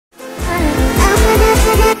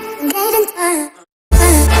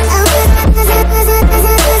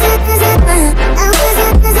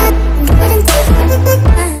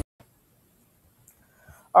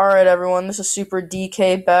Alright everyone, this is Super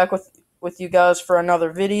DK back with you guys for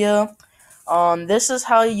another video. This is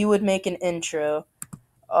how you would make an intro.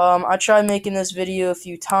 I tried making this video a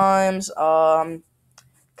few times, kind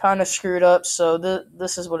of screwed up, so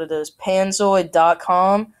this is what it is.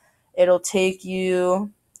 Panzoid.com. It'll take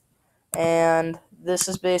you, and this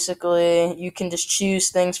is basically, you can just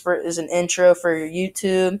choose things as an intro for your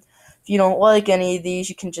YouTube. If you don't like any of these,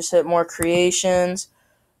 you can just hit more creations.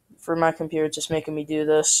 For my computer, it's just making me do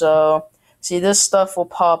this. So, see, this stuff will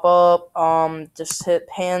pop up. Just hit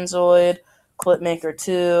Panzoid, Clipmaker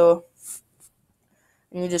 2,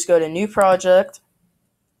 and you just go to New Project,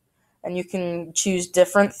 and you can choose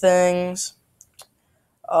different things.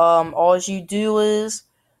 All you do is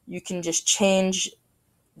you can just change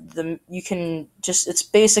it's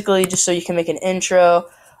basically just so you can make an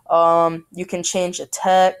intro. You can change the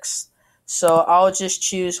text. So I'll just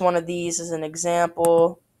choose one of these as an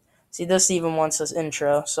example. See, this even one says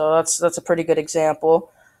intro, so that's a pretty good example.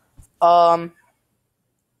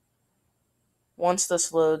 Once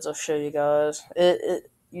this loads, I'll show you guys.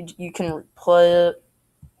 You can play it.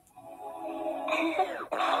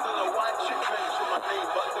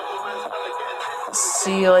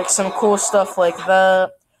 See, like some cool stuff like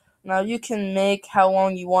that. Now you can make how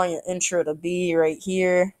long you want your intro to be right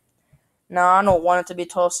here. Now I don't want it to be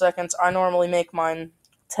 12 seconds. I normally make mine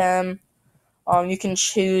 10. You can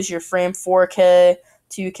choose your frame 4K,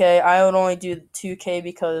 2K. I would only do 2K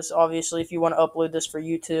because obviously if you want to upload this for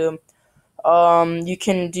YouTube, you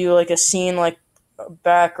can do like a scene, like a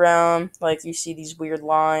background, like you see these weird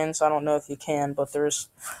lines. I don't know if you can, but there's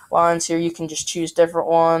lines here. You can just choose different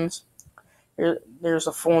ones. There's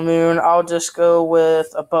a full moon. I'll just go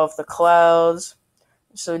with above the clouds.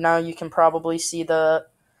 So now you can probably see that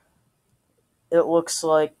it looks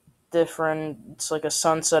like different. It's like a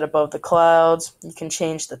sunset above the clouds. You can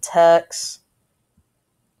change the text,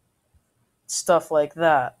 stuff like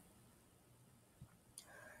that.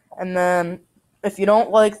 And then if you don't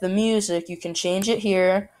like the music, you can change it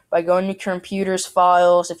here by going to computer's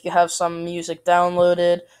files if you have some music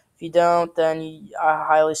downloaded. If you don't, then I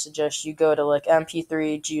highly suggest you go to like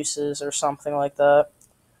MP3 Juices or something like that.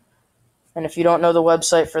 And if you don't know the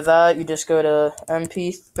website for that, you just go to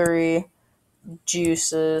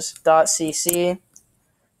mp3juices.cc,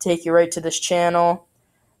 take you right to this channel,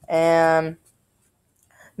 and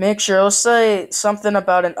make sure it'll say something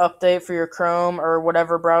about an update for your Chrome or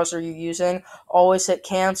whatever browser you're using. Always hit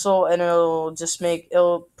cancel, and it'll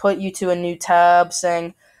put you to a new tab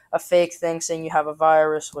saying a fake thing saying you have a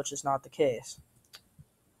virus, which is not the case.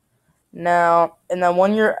 Now, and then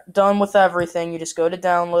when you're done with everything, you just go to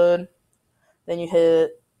download, then you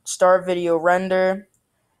hit start video render,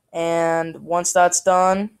 and once that's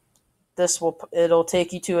done, it'll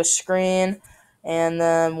take you to a screen, and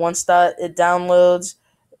then once it downloads,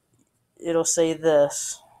 it'll say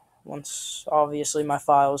this. Once obviously my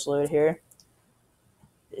files load here,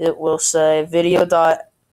 it will say video.mkv,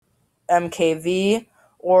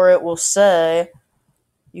 or it will say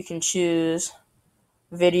you can choose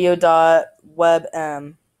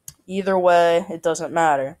video.webm. Either way, it doesn't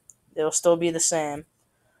matter. It'll still be the same.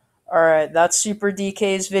 Alright, that's Super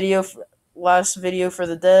DK's last video for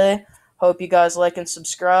the day. Hope you guys like and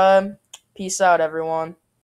subscribe. Peace out, everyone.